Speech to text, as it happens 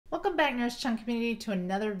back, Nurse Chunk community, to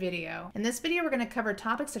another video. In this video, we're going to cover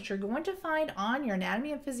topics that you're going to find on your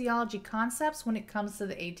anatomy and physiology concepts when it comes to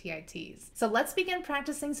the TEAS. So let's begin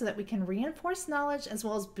practicing so that we can reinforce knowledge as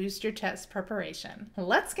well as boost your test preparation.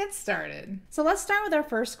 Let's get started. So let's start with our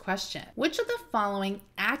first question. Which of the following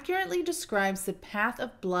accurately describes the path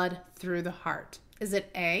of blood through the heart? Is it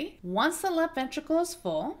A, once the left ventricle is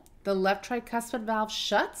full, the left tricuspid valve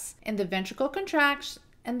shuts and the ventricle contracts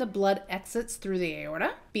and the blood exits through the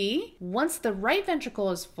aorta? B, once the right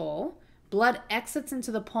ventricle is full, blood exits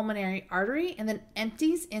into the pulmonary artery and then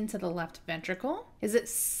empties into the left ventricle? Is it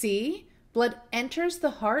C, blood enters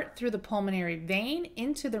the heart through the pulmonary vein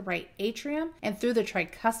into the right atrium and through the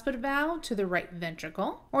tricuspid valve to the right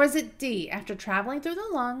ventricle? Or is it D, after traveling through the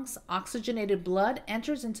lungs, oxygenated blood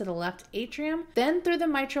enters into the left atrium, then through the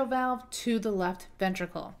mitral valve to the left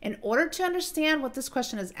ventricle? In order to understand what this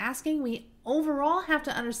question is asking, we overall have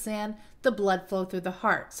to understand the blood flow through the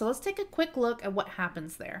heart. So let's take a quick look at what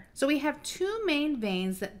happens there. So we have two main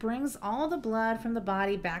veins that brings all the blood from the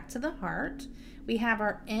body back to the heart. We have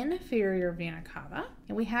our inferior vena cava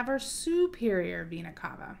and we have our superior vena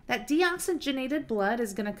cava. That deoxygenated blood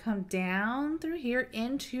is going to come down through here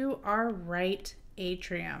into our right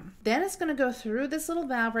atrium. Then it's going to go through this little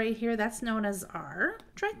valve right here that's known as our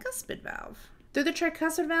tricuspid valve. Through the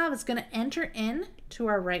tricuspid valve, it's going to enter in to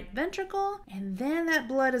our right ventricle, and then that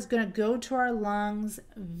blood is going to go to our lungs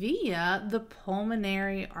via the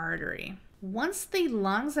pulmonary artery. Once the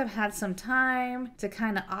lungs have had some time to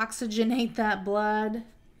kind of oxygenate that blood,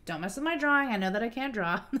 don't mess with my drawing, I know that I can't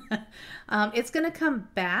draw, it's going to come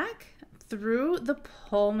back through the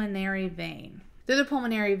pulmonary vein. Through the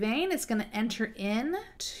pulmonary vein, it's going to enter in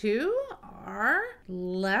to our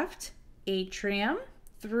left atrium,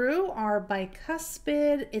 through our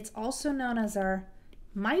bicuspid, it's also known as our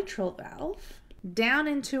mitral valve, down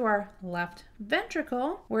into our left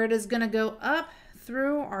ventricle, where it is going to go up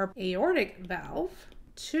through our aortic valve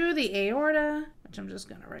to the aorta, which I'm just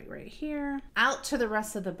going to write right here, out to the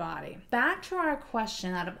rest of the body. Back to our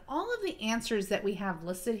question, out of all of the answers that we have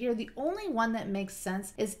listed here, the only one that makes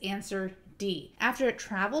sense is answer D. After it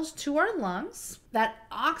travels to our lungs, that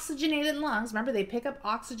oxygenated lungs, remember they pick up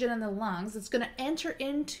oxygen in the lungs, it's going to enter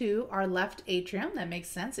into our left atrium. That makes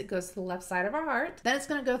sense. It goes to the left side of our heart. Then it's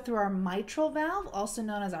going to go through our mitral valve, also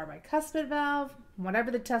known as our bicuspid valve, whatever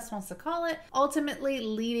the test wants to call it, ultimately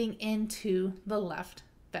leading into the left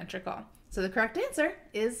ventricle. So the correct answer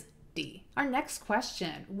is D. Our next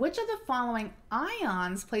question, which of the following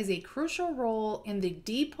ions plays a crucial role in the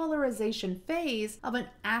depolarization phase of an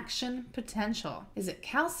action potential? Is it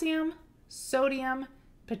calcium, sodium,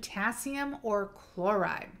 potassium, or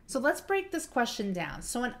chloride? So let's break this question down.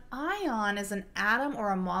 So an ion is an atom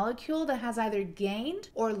or a molecule that has either gained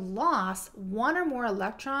or lost one or more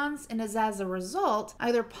electrons and is as a result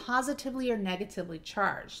either positively or negatively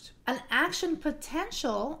charged. An action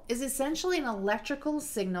potential is essentially an electrical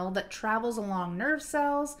signal that travels along nerve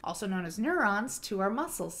cells, also known as neurons, to our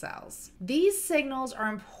muscle cells. These signals are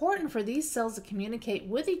important for these cells to communicate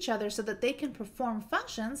with each other so that they can perform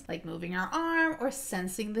functions like moving our arm or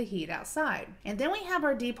sensing the heat outside. And then we have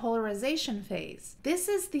our depolarization phase. This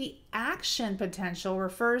is the action potential,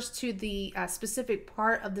 refers to the specific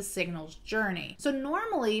part of the signal's journey. So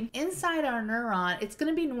normally inside our neuron, it's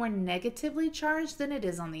going to be more negatively charged than it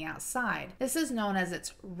is on the outside. This is known as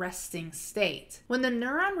its resting state. When the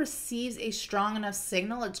neuron receives a strong enough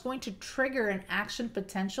signal, it's going to trigger an action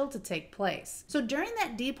potential to take place. So during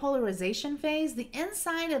that depolarization phase, the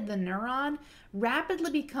inside of the neuron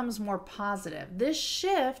rapidly becomes more positive. This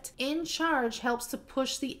shift in charge helps to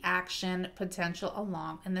push the action potential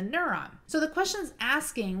along in the neuron. So the question is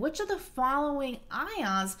asking, which of the following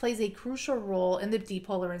ions plays a crucial role in the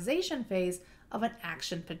depolarization phase of an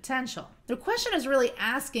action potential? The question is really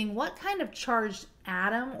asking what kind of charged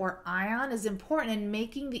atom or ion is important in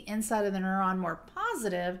making the inside of the neuron more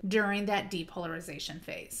positive during that depolarization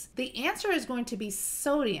phase. The answer is going to be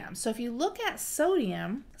sodium. So if you look at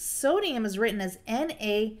sodium, sodium is written as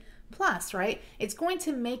Na+, right? It's going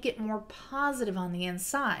to make it more positive on the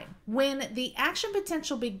inside. When the action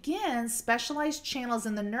potential begins, specialized channels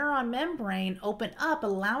in the neuron membrane open up,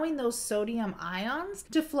 allowing those sodium ions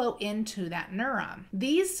to flow into that neuron.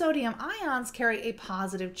 These sodium ions carry a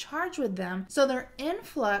positive charge with them, so their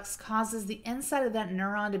influx causes the inside of that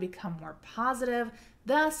neuron to become more positive.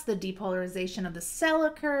 Thus, the depolarization of the cell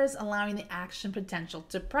occurs, allowing the action potential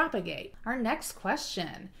to propagate. Our next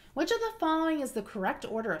question, which of the following is the correct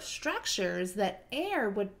order of structures that air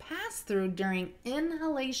would pass through during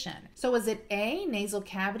inhalation? So is it A, nasal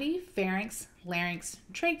cavity, pharynx, larynx,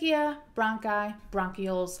 trachea, bronchi,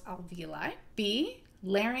 bronchioles, alveoli? B,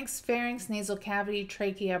 larynx, pharynx, nasal cavity,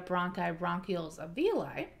 trachea, bronchi, bronchioles,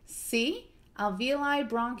 alveoli. C, alveoli,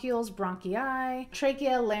 bronchioles, bronchi,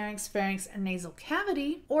 trachea, larynx, pharynx, and nasal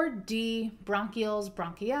cavity. Or D, bronchioles,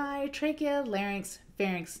 bronchi, trachea, larynx,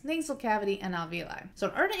 pharynx, nasal cavity, and alveoli. So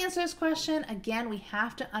in order to answer this question, again, we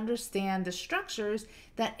have to understand the structures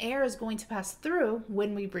that air is going to pass through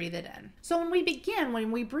when we breathe it in. So when we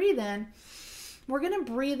breathe in, we're going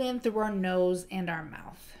to breathe in through our nose and our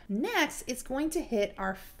mouth. Next, it's going to hit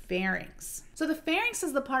our pharynx. So the pharynx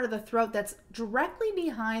is the part of the throat that's directly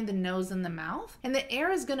behind the nose and the mouth, and the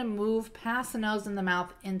air is going to move past the nose and the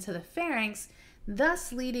mouth into the pharynx,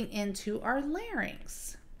 thus leading into our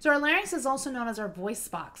larynx. So our larynx is also known as our voice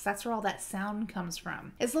box. That's where all that sound comes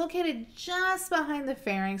from. It's located just behind the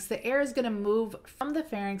pharynx. The air is going to move from the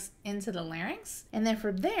pharynx into the larynx, and then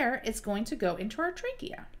from there, it's going to go into our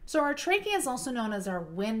trachea. So our trachea is also known as our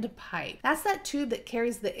windpipe. That's that tube that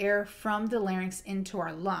carries the air from the larynx into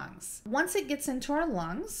our lungs. Once it gets into our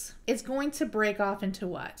lungs, it's going to break off into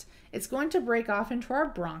what? It's going to break off into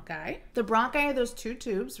our bronchi. The bronchi are those two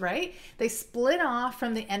tubes, right? They split off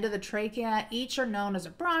from the end of the trachea. Each are known as a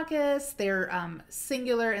bronchus. They're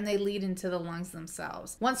singular and they lead into the lungs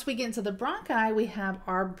themselves. Once we get into the bronchi, we have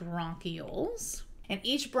our bronchioles. And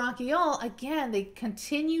each bronchiole, again, they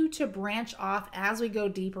continue to branch off as we go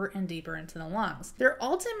deeper and deeper into the lungs. They're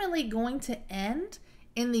ultimately going to end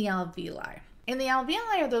in the alveoli. And the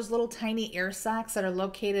alveoli are those little tiny air sacs that are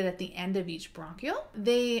located at the end of each bronchiole.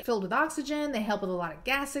 They filled with oxygen, they help with a lot of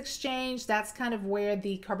gas exchange. That's kind of where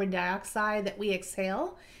the carbon dioxide that we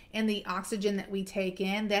exhale and the oxygen that we take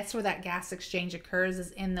in, that's where that gas exchange occurs,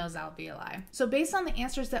 is in those alveoli. So based on the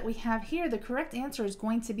answers that we have here, the correct answer is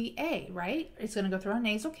going to be A, right? It's going to go through our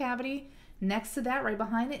nasal cavity. Next to that, right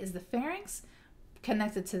behind it, is the pharynx.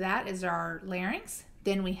 Connected to that is our larynx.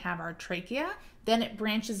 Then we have our trachea. Then it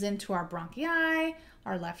branches into our bronchi,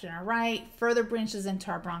 our left and our right, further branches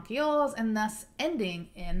into our bronchioles, and thus ending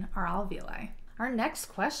in our alveoli. Our next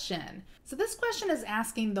question. So this question is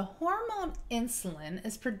asking, the hormone insulin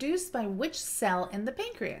is produced by which cell in the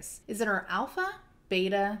pancreas? Is it our alpha,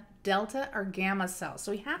 beta, delta, or gamma cells?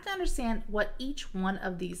 So we have to understand what each one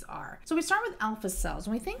of these are. So we start with alpha cells.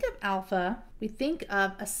 When we think of alpha, we think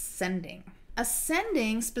of ascending.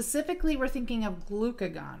 Ascending, specifically, we're thinking of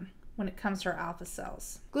glucagon when it comes to our alpha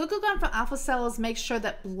cells. Glucagon for alpha cells makes sure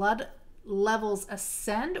that blood levels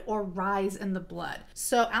ascend or rise in the blood.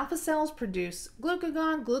 So alpha cells produce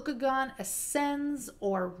glucagon. Glucagon ascends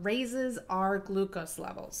or raises our glucose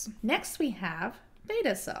levels. Next we have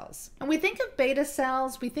beta cells. When we think of beta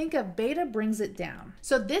cells, we think of beta brings it down.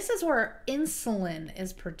 So this is where insulin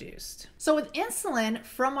is produced. So with insulin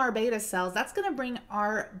from our beta cells, that's going to bring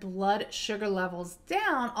our blood sugar levels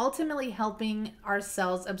down, ultimately helping our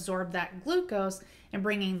cells absorb that glucose and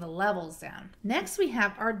bringing the levels down. Next, we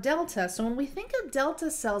have our delta. So when we think of delta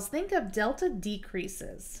cells, think of delta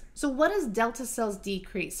decreases. So what does delta cells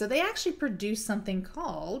decrease? So they actually produce something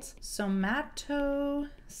called somatostatin.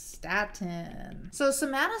 So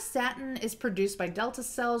somatostatin is produced by delta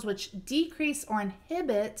cells, which decrease or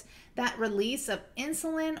inhibit that release of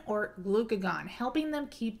insulin or glucagon, helping them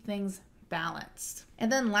keep things balanced. And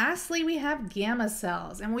then lastly, we have gamma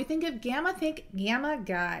cells. And when we think of gamma, think gamma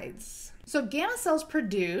guides. So gamma cells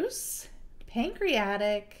produce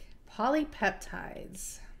pancreatic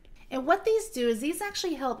polypeptides. And what these do is these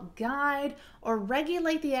actually help guide or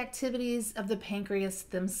regulate the activities of the pancreas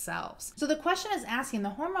themselves. So the question is asking,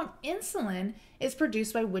 the hormone insulin is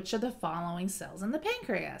produced by which of the following cells in the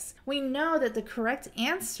pancreas? We know that the correct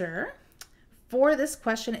answer for this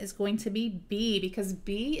question is going to be B, because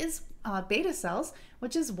B is beta cells,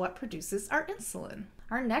 which is what produces our insulin.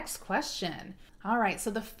 Our next question. All right, so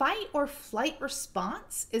the fight or flight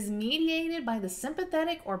response is mediated by the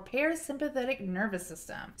sympathetic or parasympathetic nervous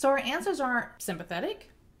system. So our answers are sympathetic,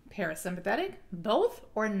 parasympathetic, both,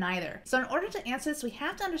 or neither. So in order to answer this, we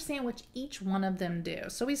have to understand what each one of them do.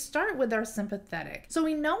 So we start with our sympathetic. So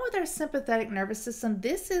we know with our sympathetic nervous system,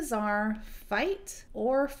 this is our fight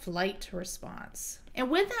or flight response. And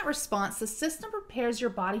with that response, the system prepares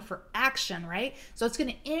your body for action, right? So it's going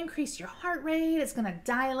to increase your heart rate, it's going to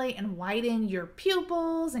dilate and widen your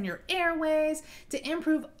pupils and your airways to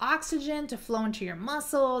improve oxygen to flow into your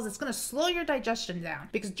muscles. It's going to slow your digestion down,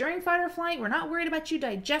 because during fight or flight, we're not worried about you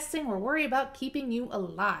digesting, we're worried about keeping you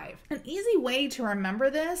alive. An easy way to remember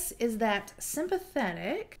this is that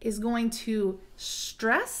sympathetic is going to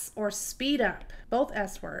stress or speed up, both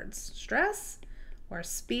S words, stress or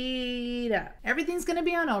speed up. Everything's gonna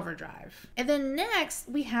be on overdrive. And then next,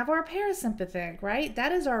 we have our parasympathetic, right?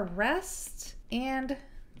 That is our rest and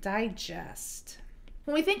digest.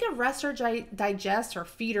 When we think of rest or digest or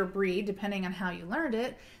feed or breathe, depending on how you learned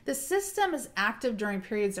it, the system is active during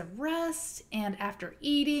periods of rest and after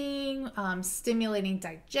eating, stimulating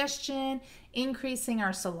digestion, increasing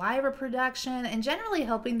our saliva production, and generally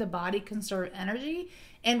helping the body conserve energy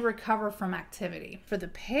and recover from activity. For the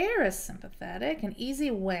parasympathetic, an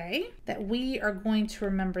easy way that we are going to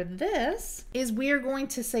remember this is we are going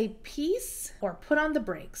to say peace or put on the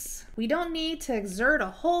brakes. We don't need to exert a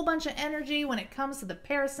whole bunch of energy when it comes to the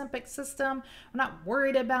parasympathetic system. We're not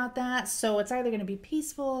worried about that. So it's either going to be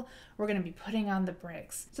peaceful, or we're going to be putting on the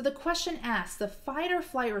brakes. So the question asks, the fight or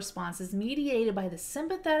flight response is mediated by the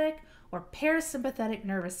sympathetic or parasympathetic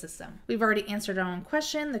nervous system. We've already answered our own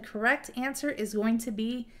question. The correct answer is going to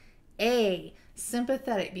be A,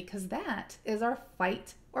 sympathetic, because that is our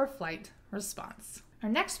fight or flight response. Our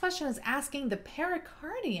next question is asking, the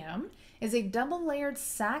pericardium is a double-layered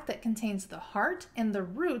sac that contains the heart and the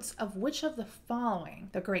roots of which of the following?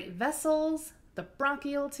 The great vessels, the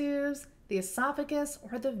bronchial tubes, the esophagus,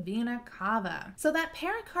 or the vena cava. So that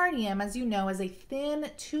pericardium, as you know, is a thin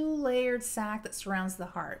two-layered sac that surrounds the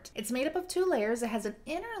heart. It's made up of two layers. It has an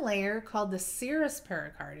inner layer called the serous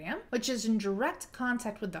pericardium, which is in direct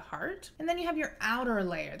contact with the heart. And then you have your outer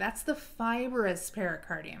layer. That's the fibrous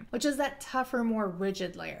pericardium, which is that tougher, more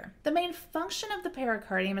rigid layer. The main function of the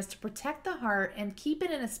pericardium is to protect the heart and keep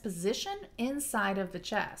it in its position inside of the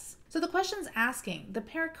chest. So the question's asking, the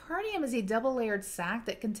pericardium is a double-layered sac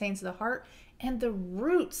that contains the heart and the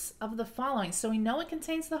roots of the following. So we know it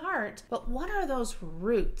contains the heart, but what are those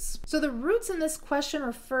roots? So the roots in this question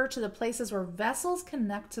refer to the places where vessels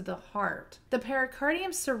connect to the heart. The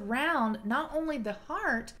pericardium surround not only the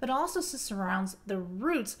heart, but also surrounds the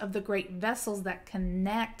roots of the great vessels that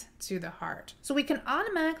connect to the heart. So we can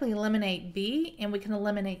automatically eliminate B and we can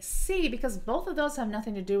eliminate C because both of those have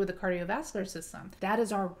nothing to do with the cardiovascular system. That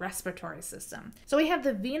is our respiratory system. So we have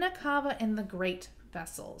the vena cava and the great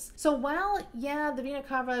vessels. So while, the vena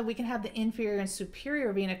cava, we can have the inferior and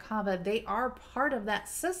superior vena cava, they are part of that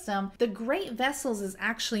system. The great vessels is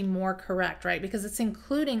actually more correct, right? Because it's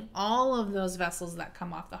including all of those vessels that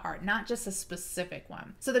come off the heart, not just a specific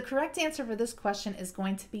one. So the correct answer for this question is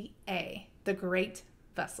going to be A, the great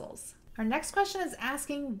vessels. Our next question is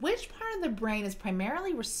asking, which part of the brain is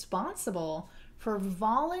primarily responsible for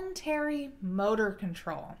voluntary motor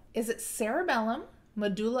control? Is it cerebellum,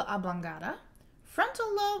 medulla oblongata,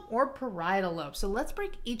 frontal lobe, or parietal lobe? So let's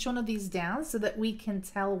break each one of these down so that we can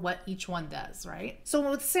tell what each one does, right?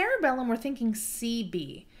 So with cerebellum, we're thinking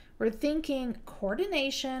CB. We're thinking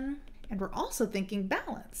coordination, and we're also thinking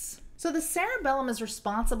balance. So the cerebellum is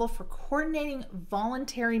responsible for coordinating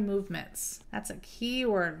voluntary movements. That's a key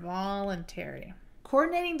word, voluntary.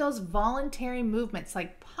 Coordinating those voluntary movements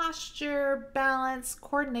like posture, balance,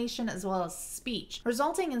 coordination, as well as speech,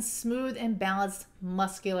 resulting in smooth and balanced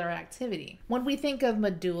muscular activity. When we think of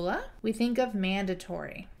medulla, we think of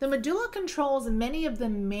mandatory. The medulla controls many of the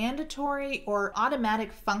mandatory or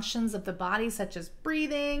automatic functions of the body, such as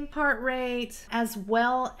breathing, heart rate, as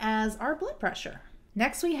well as our blood pressure.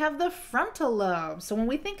 Next, we have the frontal lobe. So when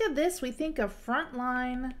we think of this, we think of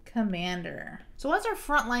frontline commander. So what does our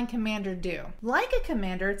frontline commander do? Like a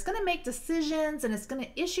commander, it's going to make decisions and it's going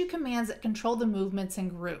to issue commands that control the movements in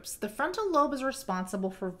groups. The frontal lobe is responsible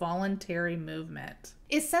for voluntary movement.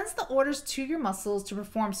 It sends the orders to your muscles to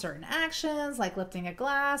perform certain actions like lifting a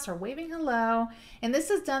glass or waving hello, and this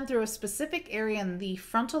is done through a specific area in the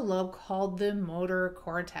frontal lobe called the motor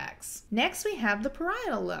cortex. Next, we have the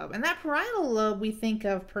parietal lobe, and that parietal lobe we think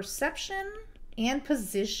of perception and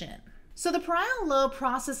position. So the parietal lobe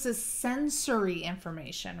processes sensory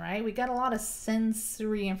information, right? We got a lot of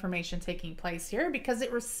sensory information taking place here because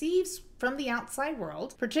it receives from the outside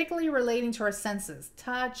world, particularly relating to our senses,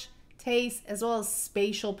 touch, taste, as well as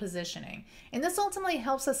spatial positioning. And this ultimately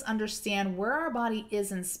helps us understand where our body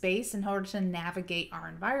is in space in order to navigate our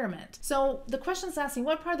environment. So the question is asking,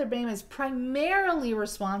 what part of the brain is primarily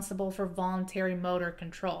responsible for voluntary motor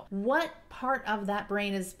control? What part of that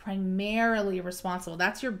brain is primarily responsible?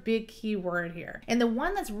 That's your big key word here. And the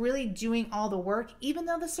one that's really doing all the work, even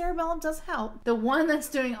though the cerebellum does help, the one that's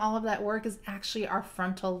doing all of that work is actually our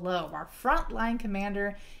frontal lobe. Our frontline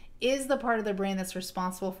commander is the part of the brain that's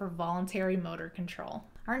responsible for voluntary motor control.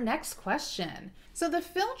 Our next question. So the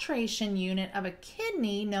filtration unit of a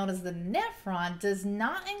kidney, known as the nephron, does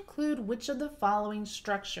not include which of the following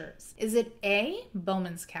structures? Is it A,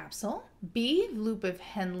 Bowman's capsule, B, loop of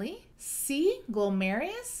Henle, C,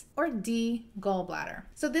 glomerulus, or D, gallbladder?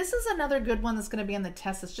 So this is another good one that's going to be on the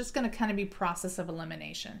test. It's just going to kind of be process of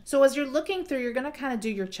elimination. So as you're looking through, you're going to kind of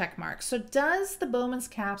do your check marks. So does the Bowman's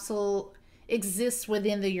capsule exists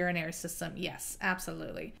within the urinary system? Yes,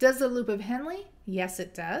 absolutely. Does the loop of Henle Yes,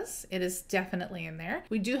 it does. It is definitely in there.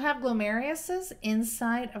 We do have glomeruluses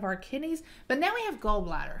inside of our kidneys, but now we have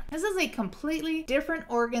gallbladder. This is a completely different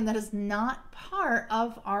organ that is not part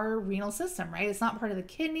of our renal system, right? It's not part of the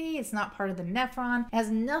kidney. It's not part of the nephron. It has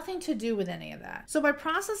nothing to do with any of that. So by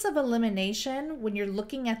process of elimination, when you're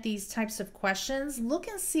looking at these types of questions, look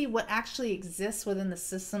and see what actually exists within the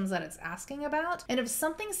systems that it's asking about. And if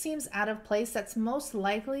something seems out of place, that's most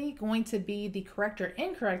likely going to be the correct or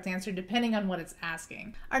incorrect answer depending on what it's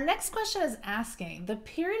asking. Our next question is asking, the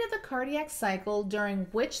period of the cardiac cycle during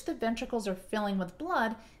which the ventricles are filling with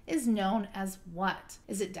blood is known as what?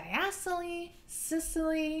 Is it diastole,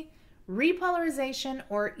 systole, repolarization,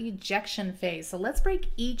 or ejection phase? So let's break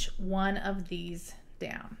each one of these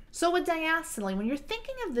down. So with diastole, when you're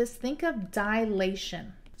thinking of this, think of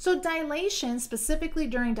dilation. So dilation, specifically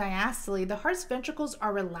during diastole, the heart's ventricles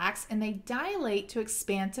are relaxed and they dilate to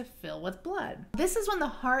expand to fill with blood. This is when the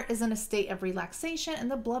heart is in a state of relaxation and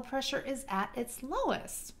the blood pressure is at its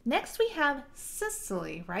lowest. Next we have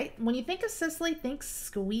systole, right? When you think of systole, think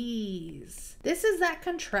squeeze. This is that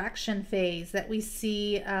contraction phase that we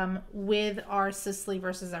see with our systole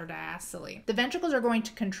versus our diastole. The ventricles are going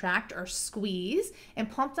to contract or squeeze and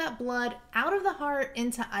pump that blood out of the heart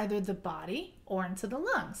into either the body or into the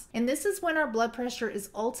lungs. And this is when our blood pressure is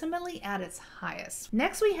ultimately at its highest.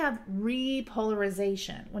 Next, we have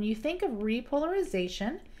repolarization. When you think of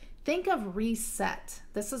repolarization, think of reset.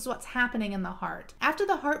 This is what's happening in the heart. After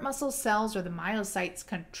the heart muscle cells or the myocytes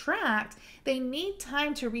contract, they need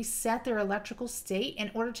time to reset their electrical state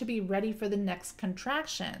in order to be ready for the next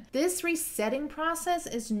contraction. This resetting process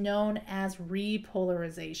is known as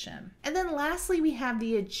repolarization. And then lastly, we have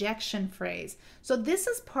the ejection phase. So this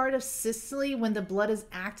is part of systole when the blood is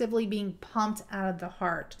actively being pumped out of the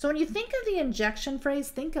heart. So when you think of the ejection phase,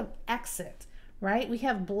 think of exit. Right? We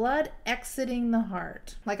have blood exiting the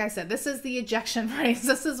heart. Like I said, this is the ejection phase.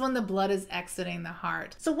 This is when the blood is exiting the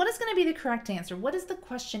heart. So what is going to be the correct answer? What is the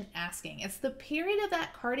question asking? It's the period of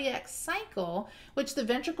that cardiac cycle which the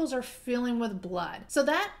ventricles are filling with blood. So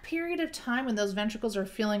that period of time when those ventricles are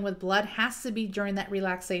filling with blood has to be during that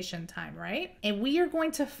relaxation time, right? And we are going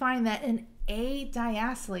to find that in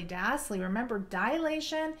diastole. Diastole, remember,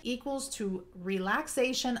 dilation equals to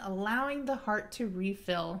relaxation, allowing the heart to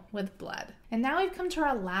refill with blood. And now we've come to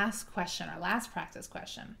our last question, our last practice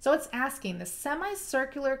question. So it's asking, the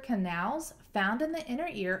semicircular canals found in the inner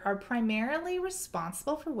ear are primarily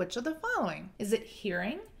responsible for which of the following? Is it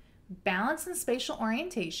hearing, balance and spatial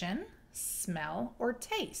orientation, smell, or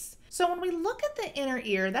taste? So when we look at the inner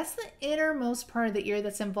ear, that's the innermost part of the ear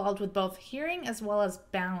that's involved with both hearing as well as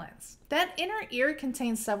balance. That inner ear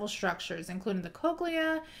contains several structures, including the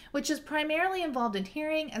cochlea, which is primarily involved in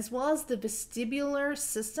hearing, as well as the vestibular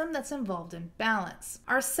system that's involved in balance.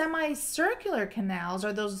 Our semicircular canals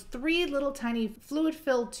are those three little tiny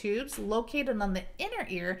fluid-filled tubes located on the inner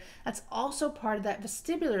ear that's also part of that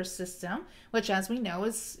vestibular system, which, as we know,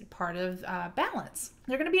 is part of balance.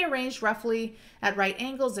 They're going to be arranged roughly at right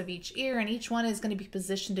angles of each ear, and each one is going to be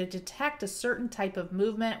positioned to detect a certain type of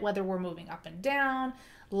movement, whether we're moving up and down,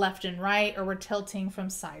 left and right, or we're tilting from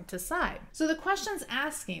side to side. So the question's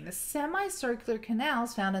asking, the semicircular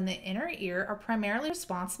canals found in the inner ear are primarily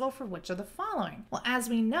responsible for which of the following? Well, as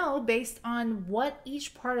we know, based on what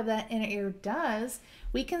each part of that inner ear does,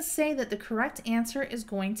 we can say that the correct answer is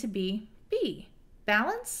going to be B,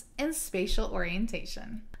 balance and spatial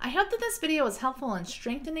orientation. I hope that this video was helpful in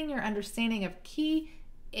strengthening your understanding of key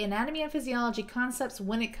anatomy and physiology concepts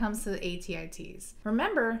when it comes to the ATITs.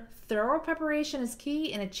 Remember, thorough preparation is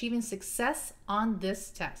key in achieving success on this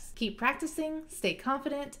test. Keep practicing, stay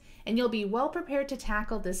confident, and you'll be well prepared to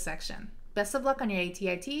tackle this section. Best of luck on your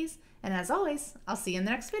ATITs, and as always, I'll see you in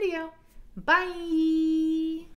the next video. Bye!